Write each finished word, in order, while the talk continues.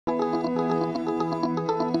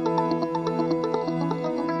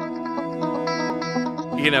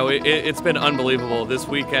You know, it's been unbelievable this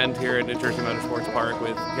weekend here at Jersey Motorsports Park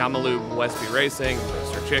with Yamalube, Westby Racing,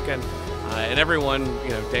 Broaster Chicken, and everyone, you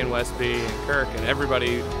know, Dane Westby and Kirk and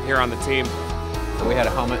everybody here on the team. We had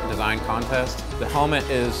a helmet design contest. The helmet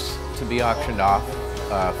is to be auctioned off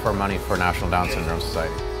for money for National Down Syndrome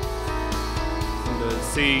Society. And to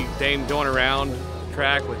see Dane going around the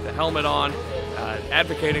track with the helmet on,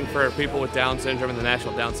 advocating for people with Down syndrome and the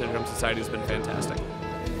National Down Syndrome Society has been fantastic.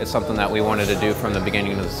 It's something that we wanted to do from the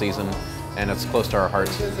beginning of the season, and it's close to our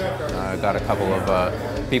hearts. Got a couple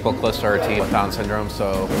of people close to our team with Down syndrome,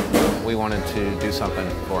 so we wanted to do something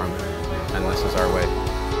for them, and this is our way.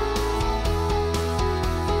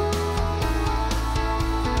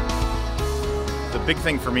 The big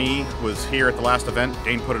thing for me was here at the last event.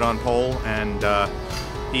 Dane put it on pole, and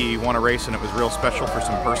he won a race, and it was real special for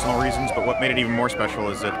some personal reasons, but what made it even more special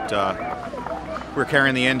is that we're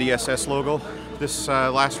carrying the NDSS logo this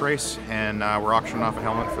last race, and we're auctioning off a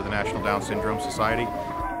helmet for the National Down Syndrome Society.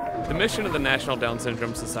 The mission of the National Down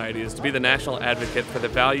Syndrome Society is to be the national advocate for the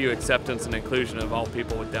value, acceptance, and inclusion of all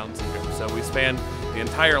people with Down syndrome. So we span the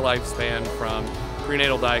entire lifespan from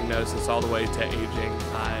prenatal diagnosis all the way to aging,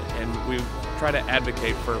 and we try to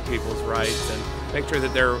advocate for people's rights and make sure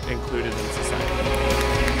that they're included in society.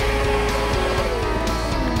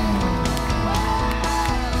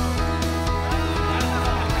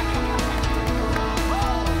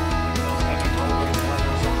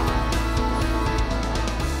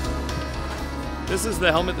 This is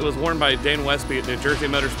the helmet that was worn by Dane Westby at the Jersey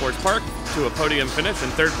Motorsports Park to a podium finish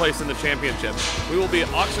and third place in the championship. We will be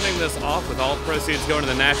auctioning this off with all proceeds going to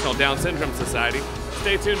the National Down Syndrome Society.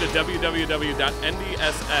 Stay tuned to www.ndss.org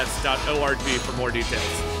for more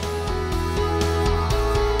details.